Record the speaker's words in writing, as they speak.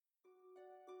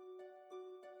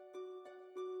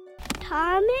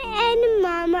Tom and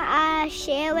Mum are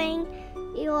sharing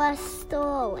your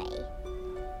story.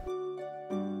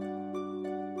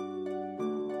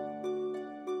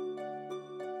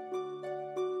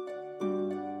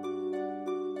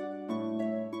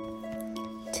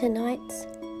 Tonight's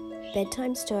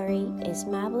bedtime story is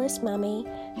Marvellous Mummy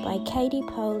by Katie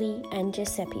Poley and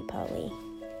Giuseppe Poley.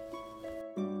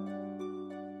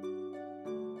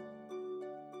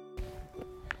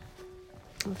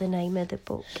 The name of the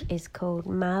book is called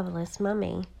Marvellous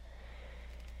Mummy.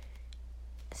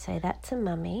 So that's a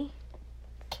mummy.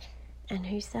 And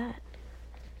who's that?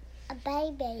 A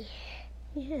baby.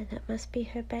 Yeah, that must be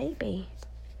her baby.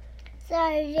 So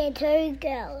they're two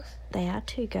girls. They are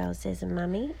two girls. There's a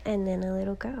mummy and then a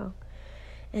little girl.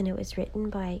 And it was written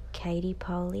by Katie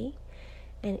Poley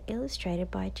and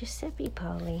illustrated by Giuseppe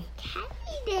Poley.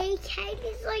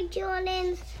 Katie's like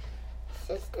Jordan's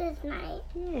sister's name.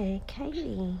 Yeah,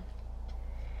 Katie.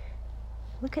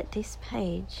 Look at this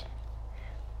page.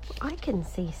 I can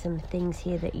see some things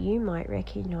here that you might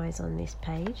recognise on this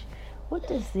page. What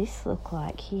does this look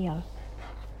like here?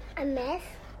 A mess.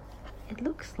 It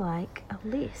looks like a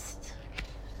list.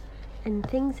 And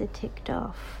things are ticked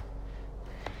off.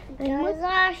 Those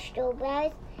are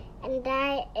strawberries, and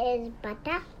that is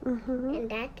butter, and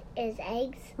that is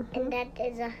eggs, and that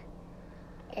is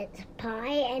it's pie,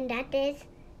 and that is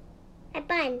a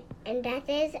bun, and that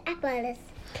is apples.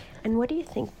 And what do you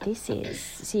think this is?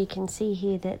 So you can see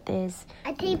here that there's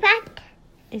a teapot.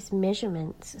 Is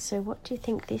measurements. So what do you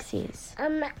think this is?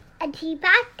 A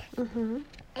teapot,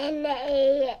 and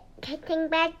a cooking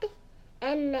bed,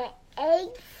 and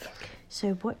eggs.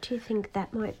 So what do you think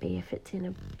that might be if it's in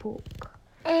a book?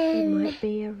 It might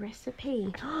be a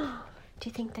recipe. Do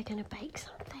you think they're going to bake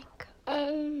something?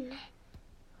 And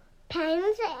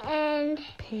pans and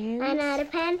Pans? another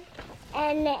pan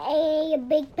and a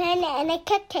big pan and a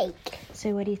cupcake.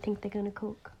 So what do you think they're going to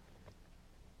cook?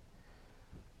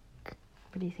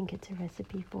 What do you think it's a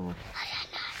recipe for? I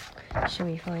don't know. Shall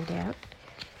we find out?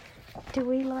 Do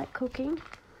we like cooking?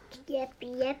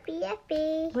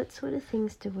 Yippee. What sort of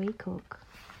things do we cook?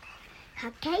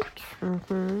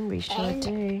 Cupcakes. We sure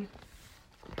do.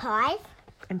 Pies.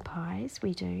 And pies,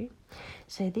 we do.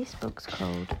 So this book's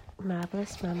called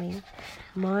Marvellous Mummy.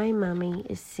 My mummy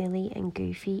is silly and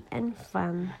goofy and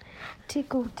fun.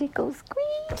 Tickle, tickle,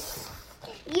 squeeze.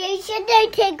 You should do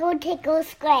tickle, tickle,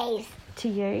 squeeze. To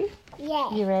you?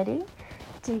 Yeah. You ready?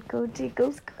 Tickle,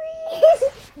 tickle,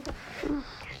 squeeze.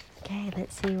 Okay,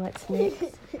 let's see what's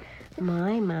next.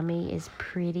 My mummy is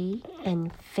pretty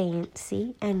and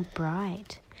fancy and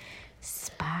bright.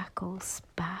 Sparkle,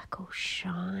 sparkle,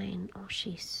 shine. Oh,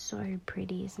 she's so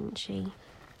pretty, isn't she?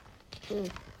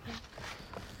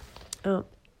 Oh,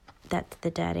 that's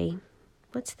the daddy.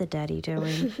 What's the daddy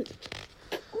doing?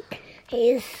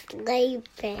 He's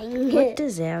sleeping. What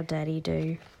does our daddy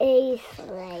do? He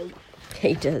sleeps.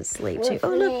 He does sleep too. Oh,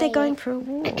 look, they're going for a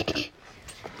walk.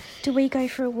 Do we go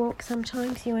for a walk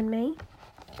sometimes, you and me?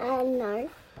 No.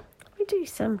 We do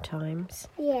sometimes.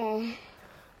 Yeah.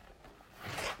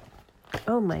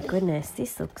 Oh my goodness,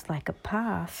 this looks like a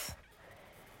path.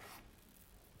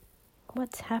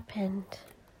 What's happened?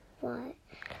 What?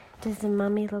 Does the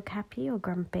mummy look happy or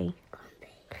grumpy? Grumpy.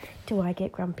 Do I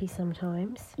get grumpy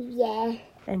sometimes? Yeah.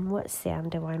 And what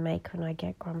sound do I make when I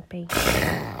get grumpy?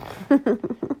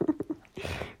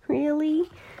 Really?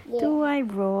 Yeah. Do I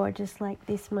roar just like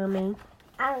this, mummy?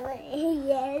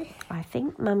 Yes. I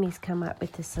think mummy's come up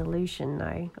with a solution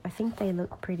though. I think they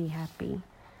look pretty happy.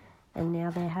 And now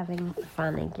they're having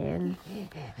fun again.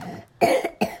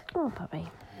 Oh, puppy.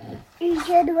 You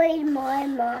should read My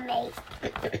Mummy.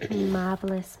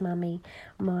 Marvellous Mummy.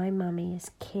 My mummy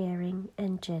is caring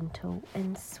and gentle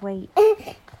and sweet. She's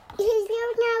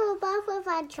giving her a bubble with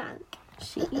her trunk.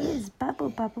 She is. Bubble,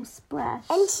 bubble, splash.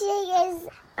 And she is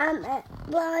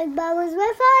blowing bubbles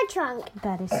with her trunk.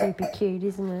 That is super cute,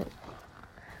 isn't it?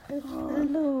 Oh,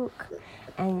 look.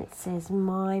 And it says,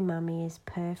 my mummy is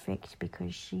perfect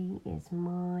because she is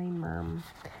my mum.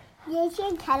 You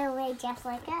should cuddle me just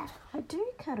like her. I do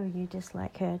cuddle you just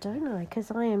like her, don't I?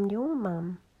 Because I am your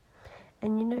mum.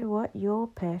 And you know what? You're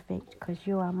perfect because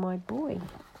you are my boy.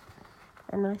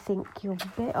 And I think you're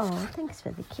oh, thanks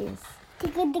for the kiss.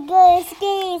 Tickle,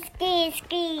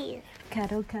 squeeze.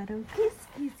 Cuddle, cuddle, kiss,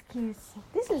 kiss, kiss.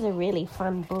 This is a really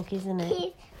fun book, isn't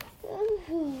it?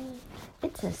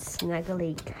 It's a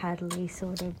snuggly, cuddly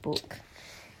sort of book,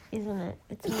 isn't it?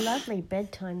 It's a lovely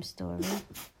bedtime story,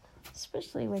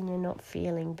 especially when you're not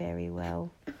feeling very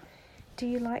well. Do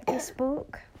you like this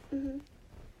book? Mm-hmm.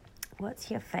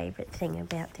 What's your favourite thing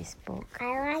about this book?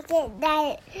 I like it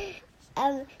that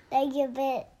they give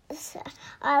it.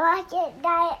 I like it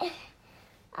that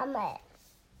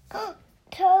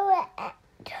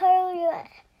two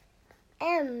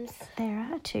M's. There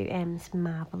are 2 M's,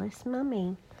 Marvellous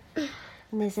Mummy.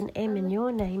 And there's an M in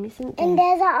your name, isn't there? And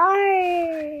there's an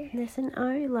R. There's an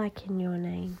O like in your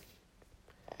name.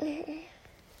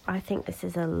 I think this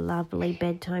is a lovely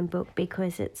bedtime book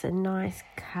because it's a nice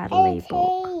cuddly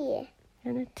book.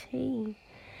 And a T.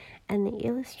 And the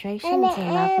illustrations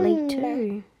are lovely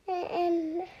too.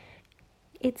 And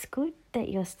It's good that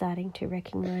you're starting to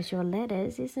recognise your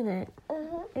letters, isn't it?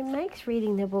 It makes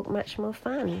reading the book much more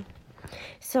fun.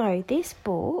 So this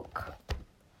book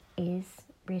is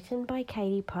written by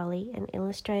Katie Polly and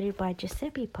illustrated by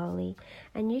Giuseppe Polly,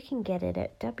 and you can get it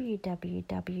at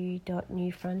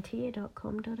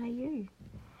www.newfrontier.com.au.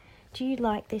 Do you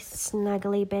like this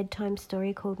snuggly bedtime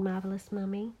story called Marvellous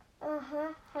Mummy?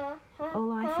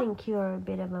 Oh, I think you're a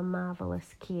bit of a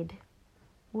marvellous kid.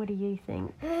 What do you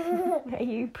think? Are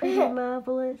you pretty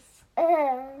marvellous?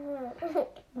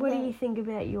 What do you think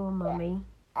about your mummy?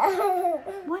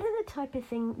 What are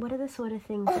the sort of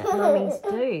things that mummies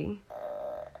do?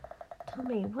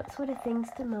 Tommy, what sort of things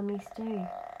do mummies do?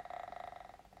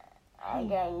 I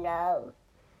don't know.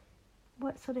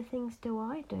 What sort of things do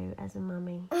I do as a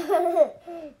mummy?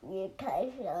 You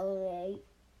cuddle me.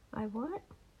 I what?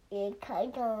 You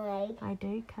cuddle me. I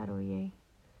do cuddle you.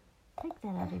 Take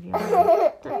that out of your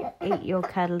mouth. Don't eat your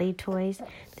cuddly toys.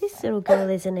 This little girl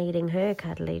isn't eating her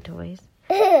cuddly toys.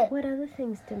 What other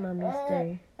things do mummies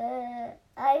do?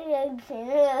 I don't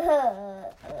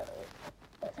know.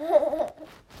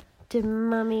 Do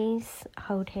mummies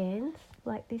hold hands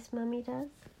like this mummy does?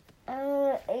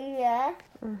 Yeah.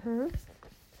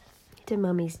 Do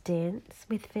mummies dance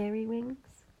with fairy wings?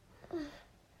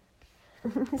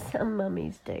 Some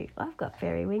mummies do. I've got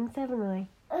fairy wings, haven't I?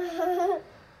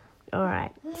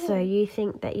 Alright, so you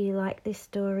think that you like this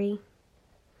story?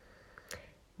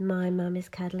 My mum is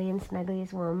cuddly and snuggly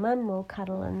as well. Mum will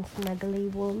cuddle and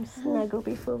snuggly warm snuggle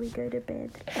before we go to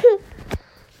bed.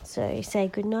 So say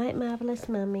goodnight, Marvellous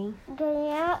Mummy. Good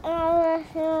night,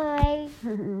 Marvellous.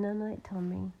 Night,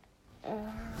 Tommy.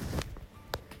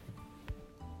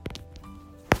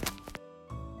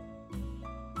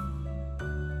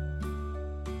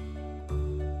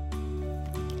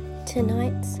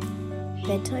 Tonight's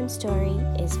bedtime story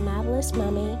is Marvellous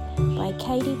Mummy by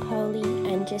Katie Polly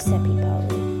and Giuseppe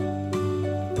Polly.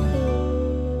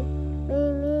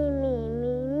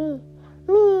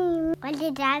 What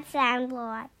did that sound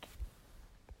like?